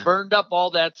just burned up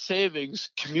all that savings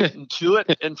commuting to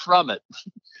it and from it.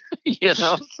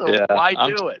 So why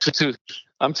do it?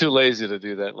 I'm too lazy to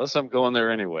do that unless I'm going there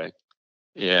anyway.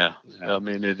 Yeah. I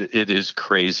mean, it is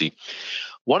crazy.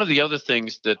 One of the other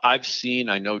things that I've seen,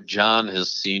 I know John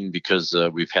has seen because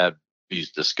we've had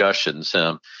these discussions,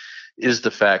 is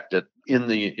the fact that in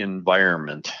the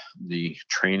environment, the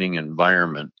training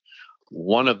environment,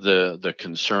 one of the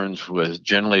concerns with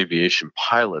general aviation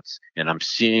pilots, and I'm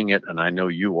seeing it, and I know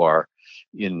you are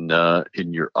in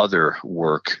your other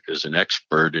work as an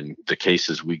expert in the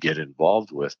cases we get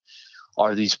involved with,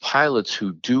 are these pilots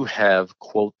who do have,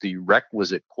 quote, the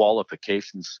requisite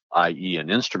qualifications, i.e. an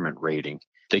instrument rating.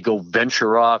 They go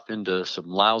venture off into some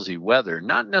lousy weather,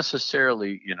 not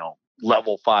necessarily,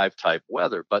 level 5 type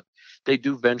weather, but they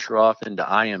do venture off into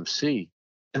IMC,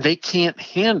 and they can't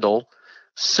handle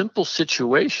simple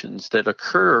situations that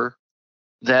occur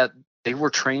that they were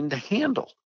trained to handle,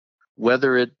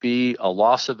 whether it be a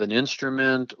loss of an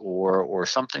instrument or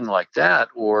something like that,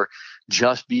 or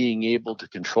just being able to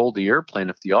control the airplane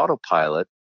if the autopilot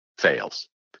fails.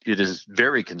 It is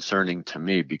very concerning to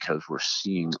me because we're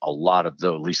seeing a lot of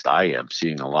those, at least I am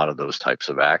seeing a lot of those types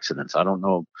of accidents. I don't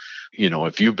know,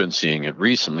 if you've been seeing it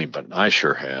recently, but I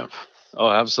sure have.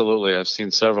 Oh, absolutely. I've seen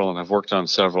several and I've worked on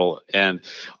several. And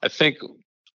I think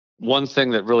one thing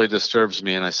that really disturbs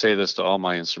me, and I say this to all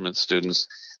my instrument students,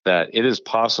 that it is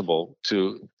possible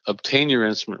to obtain your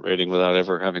instrument rating without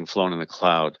ever having flown in a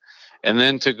cloud, and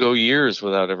then to go years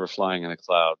without ever flying in a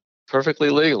cloud, perfectly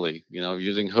legally,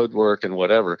 using hood work and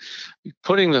whatever.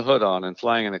 Putting the hood on and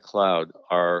flying in a cloud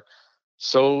are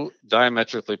so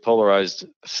diametrically polarized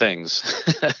things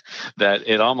that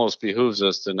it almost behooves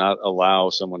us to not allow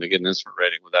someone to get an instrument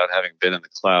rating without having been in the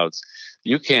clouds.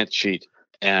 You can't cheat.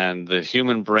 And the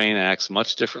human brain acts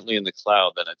much differently in the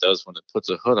cloud than it does when it puts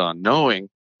a hood on, knowing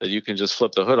that you can just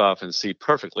flip the hood off and see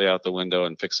perfectly out the window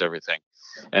and fix everything.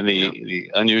 And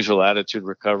the unusual attitude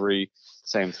recovery,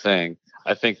 same thing.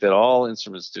 I think that all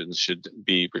instrument students should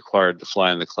be required to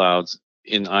fly in the clouds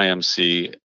in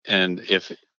IMC. And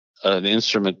if an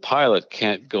instrument pilot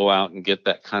can't go out and get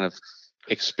that kind of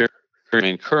experience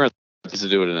currently, to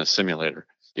do it in a simulator,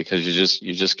 because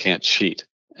you just can't cheat.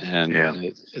 And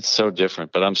it's so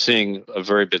different. But I'm seeing a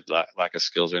very big lack of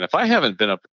skills. And if I haven't been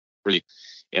up really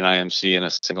in IMC in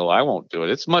a single, I won't do it.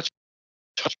 It's much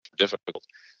difficult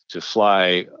to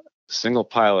fly single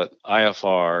pilot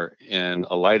IFR in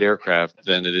a light aircraft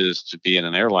than it is to be in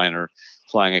an airliner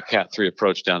flying a Cat 3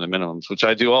 approach down to minimums, which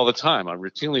I do all the time. I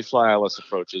routinely fly ILS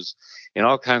approaches in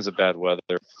all kinds of bad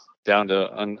weather down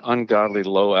to an ungodly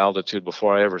low altitude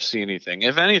before I ever see anything.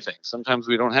 If anything, sometimes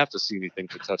we don't have to see anything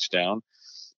to touch down.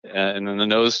 And then the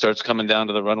nose starts coming down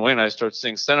to the runway, and I start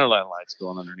seeing centerline lights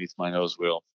going underneath my nose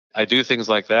wheel. I do things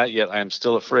like that, yet I am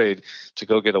still afraid to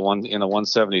go get a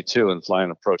 172 and fly an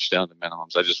approach down to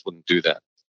minimums. I just wouldn't do that.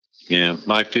 Yeah,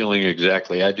 my feeling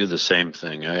exactly. I do the same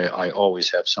thing. I always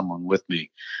have someone with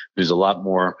me who's a lot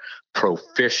more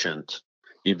proficient,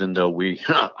 even though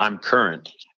I'm current.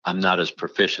 I'm not as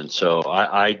proficient. So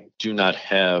I do not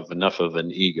have enough of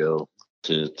an ego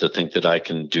to think that I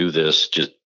can do this,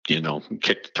 just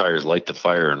kick the tires, light the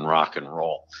fire, and rock and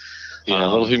roll. Yeah, a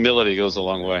little humility goes a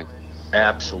long way.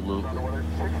 Absolutely.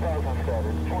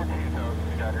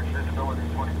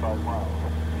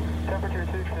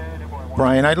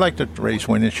 Brian, I'd like to raise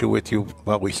one issue with you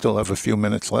while we still have a few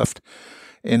minutes left,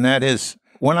 and that is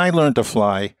when I learned to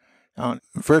fly, on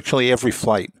virtually every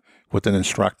flight with an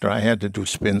instructor, I had to do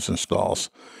spins and stalls,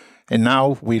 and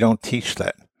now we don't teach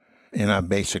that in our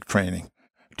basic training.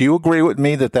 Do you agree with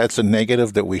me that that's a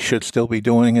negative, that we should still be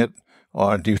doing it?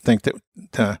 Or do you think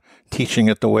that teaching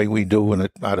it the way we do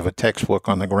out of a textbook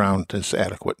on the ground is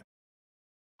adequate?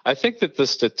 I think that the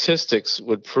statistics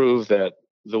would prove that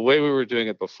the way we were doing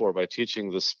it before, by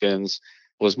teaching the spins,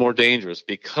 was more dangerous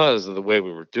because of the way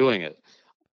we were doing it.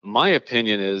 My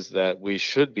opinion is that we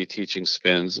should be teaching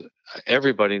spins.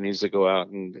 Everybody needs to go out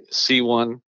and see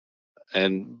one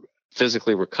and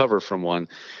physically recover from one.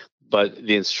 But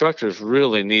the instructors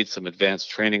really need some advanced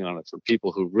training on it from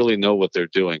people who really know what they're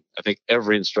doing. I think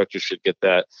every instructor should get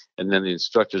that, and then the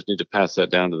instructors need to pass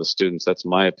that down to the students. That's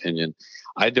my opinion.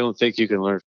 I don't think you can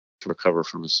learn to recover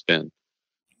from a spin.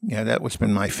 Yeah, that has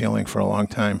been my feeling for a long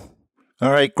time.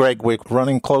 All right, Greg, we're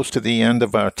running close to the end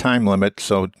of our time limit,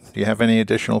 so do you have any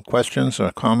additional questions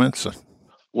or comments?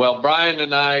 Well, Brian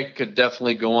and I could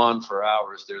definitely go on for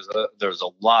hours. There's a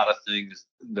lot of things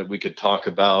that we could talk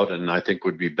about, and I think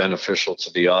would be beneficial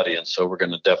to the audience. So we're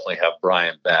going to definitely have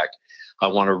Brian back. I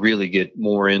want to really get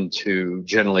more into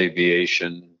general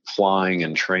aviation, flying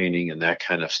and training and that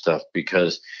kind of stuff,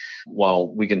 because while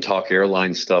we can talk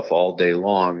airline stuff all day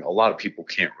long, a lot of people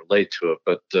can't relate to it.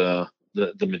 But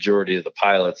the majority of the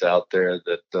pilots out there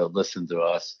that listen to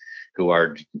us, who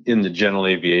are in the general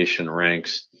aviation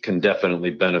ranks, can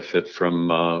definitely benefit from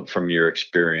your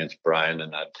experience, Brian.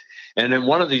 And then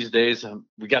one of these days,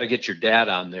 we got to get your dad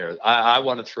on there. I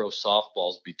want to throw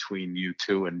softballs between you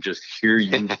two and just hear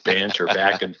you banter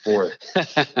back and forth.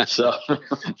 So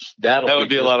that would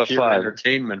be a lot of fun.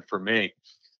 Entertainment for me.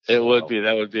 It would be.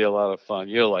 That would be a lot of fun.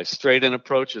 Like straight in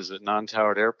approaches at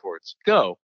non-towered airports.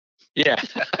 Go. Yeah.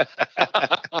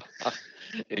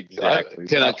 Exactly.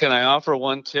 Can I offer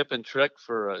one tip and trick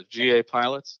for GA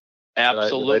pilots?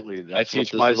 Absolutely. I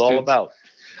teach my students all about.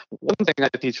 One thing I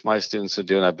teach my students to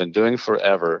do, and I've been doing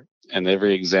forever, and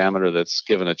every examiner that's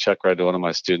given a check ride to one of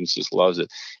my students just loves it,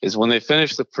 is when they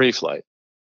finish the pre-flight,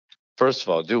 first of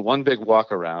all, do one big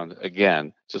walk around.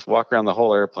 Again, just walk around the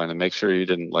whole airplane and make sure you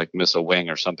didn't miss a wing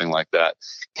or something like that.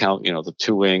 Count, the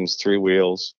 2 wings, 3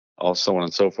 wheels, all so on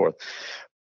and so forth.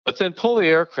 But then pull the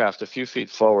aircraft a few feet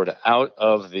forward out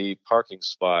of the parking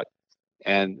spot,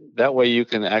 and that way you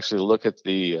can actually look at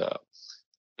the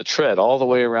tread all the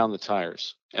way around the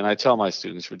tires. And I tell my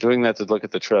students, we're doing that to look at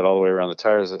the tread all the way around the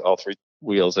tires, all 3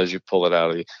 wheels as you pull it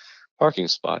out of the parking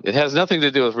spot. It has nothing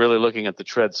to do with really looking at the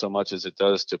tread so much as it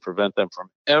does to prevent them from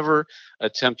ever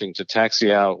attempting to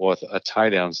taxi out with a tie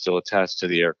down still attached to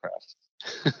the aircraft.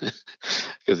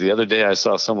 Because the other day I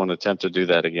saw someone attempt to do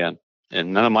that again.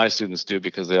 And none of my students do,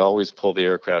 because they always pull the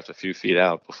aircraft a few feet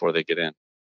out before they get in.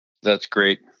 That's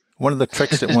great. One of the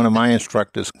tricks that one of my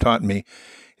instructors taught me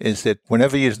is that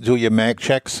whenever you do your mag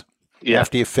checks,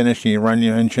 after you finish and you run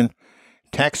your engine,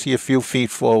 taxi a few feet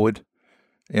forward,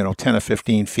 10 or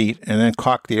 15 feet, and then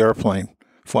cock the airplane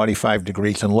 45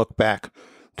 degrees and look back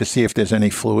to see if there's any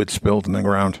fluid spilled in the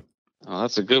ground. Oh,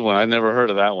 that's a good one. I never heard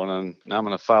of that one, and now I'm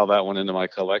going to file that one into my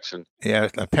collection. Yeah,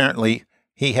 apparently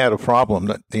he had a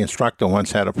problem. The instructor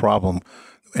once had a problem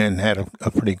and had a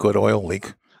pretty good oil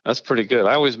leak. That's pretty good.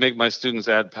 I always make my students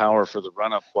add power for the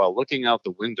run-up while looking out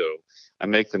the window. I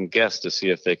make them guess to see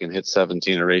if they can hit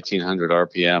 17 or 1800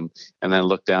 RPM, and then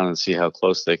look down and see how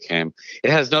close they came.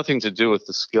 It has nothing to do with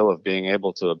the skill of being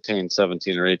able to obtain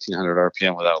 17 or 1800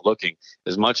 RPM without looking,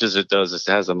 as much as it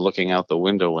has them looking out the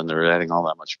window when they're adding all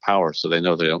that much power, so they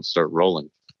know they don't start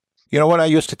rolling. You know what I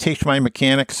used to teach my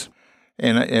mechanics,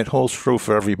 and it holds true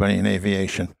for everybody in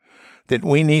aviation, that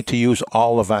we need to use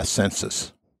all of our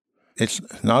senses. It's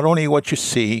not only what you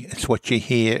see, it's what you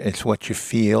hear, it's what you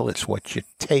feel, it's what you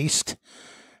taste.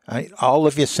 All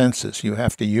of your senses you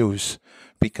have to use,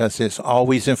 because there's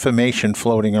always information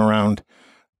floating around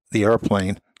the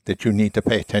airplane that you need to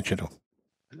pay attention to.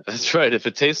 That's right. If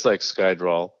it tastes like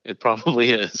Skydroll, it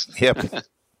probably is.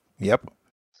 Yep.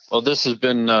 Well, this has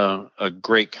been a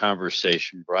great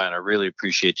conversation, Brian. I really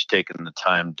appreciate you taking the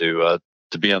time to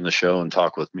be on the show and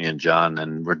talk with me and John,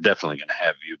 and we're definitely going to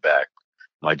have you back.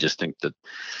 I just think that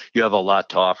you have a lot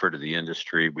to offer to the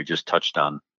industry. We just touched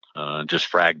on just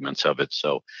fragments of it,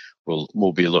 so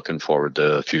we'll be looking forward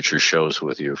to future shows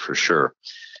with you for sure.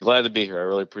 Glad to be here. I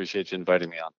really appreciate you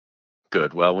inviting me on.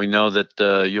 Good. Well, we know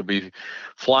that you'll be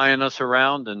flying us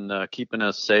around and keeping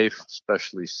us safe,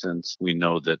 especially since we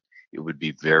know that it would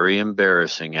be very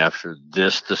embarrassing after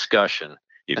this discussion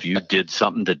if you did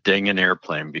something to ding an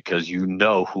airplane, because you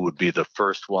know who would be the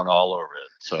first one all over it.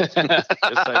 So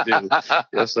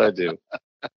Yes, I do.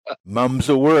 Mum's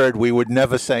a word. We would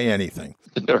never say anything.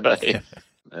 Right.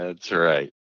 That's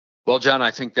right. Well, John,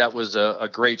 I think that was a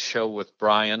great show with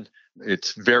Brian.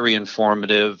 It's very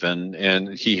informative, and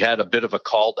he had a bit of a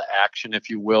call to action, if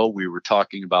you will. We were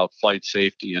talking about flight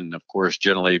safety and, of course,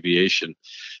 general aviation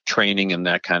training and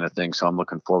that kind of thing. So I'm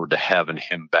looking forward to having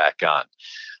him back on.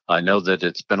 I know that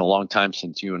it's been a long time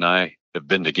since you and I have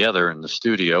been together in the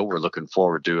studio. We're looking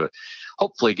forward to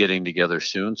hopefully getting together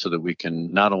soon so that we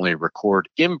can not only record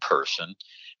in person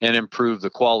and improve the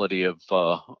quality of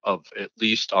at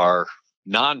least our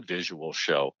non-visual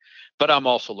show, but I'm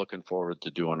also looking forward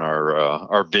to doing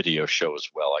our video show as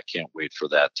well. I can't wait for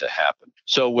that to happen.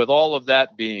 So with all of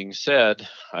that being said,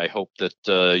 I hope that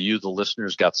you, the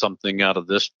listeners, got something out of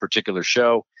this particular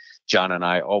show. John and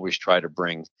I always try to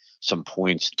bring some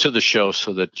points to the show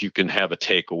so that you can have a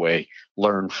takeaway,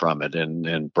 learn from it.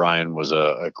 And Brian was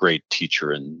a great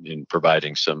teacher in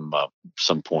providing some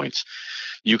points.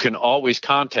 You can always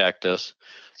contact us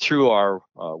through our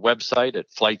website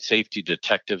at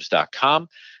flightsafetydetectives.com.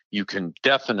 you can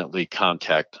definitely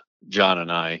contact John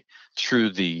and I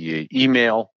through the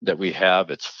email that we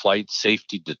have. It's Flight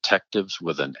Safety Detectives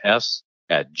with an S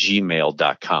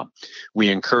 @gmail.com. We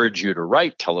encourage you to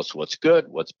write. Tell us what's good,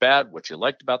 what's bad, what you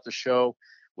liked about the show,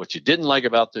 what you didn't like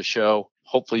about the show.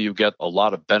 Hopefully you get a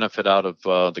lot of benefit out of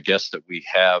the guests that we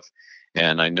have.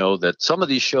 And I know that some of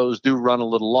these shows do run a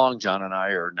little long. John and I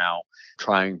are now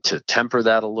trying to temper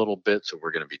that a little bit. So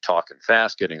we're going to be talking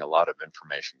fast, getting a lot of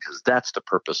information, because that's the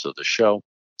purpose of the show,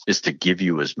 is to give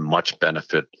you as much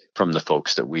benefit from the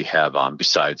folks that we have on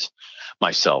besides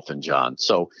myself and John.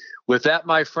 So with that,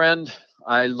 my friend,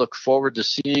 I look forward to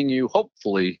seeing you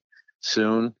hopefully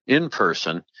soon in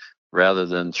person rather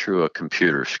than through a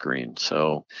computer screen.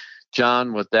 So,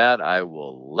 John, with that, I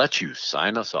will let you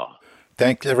sign us off.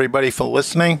 Thanks, everybody, for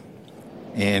listening,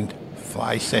 and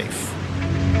fly safe.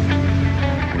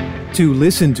 To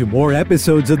listen to more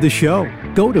episodes of the show,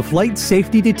 go to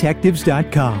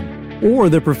flightsafetydetectives.com or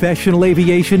the Professional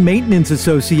Aviation Maintenance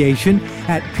Association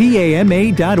at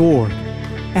PAMA.org.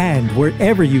 And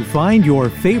wherever you find your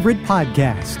favorite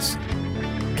podcasts.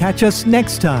 Catch us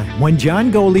next time when John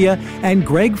Golia and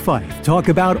Greg Fife talk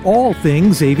about all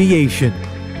things aviation.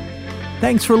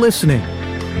 Thanks for listening.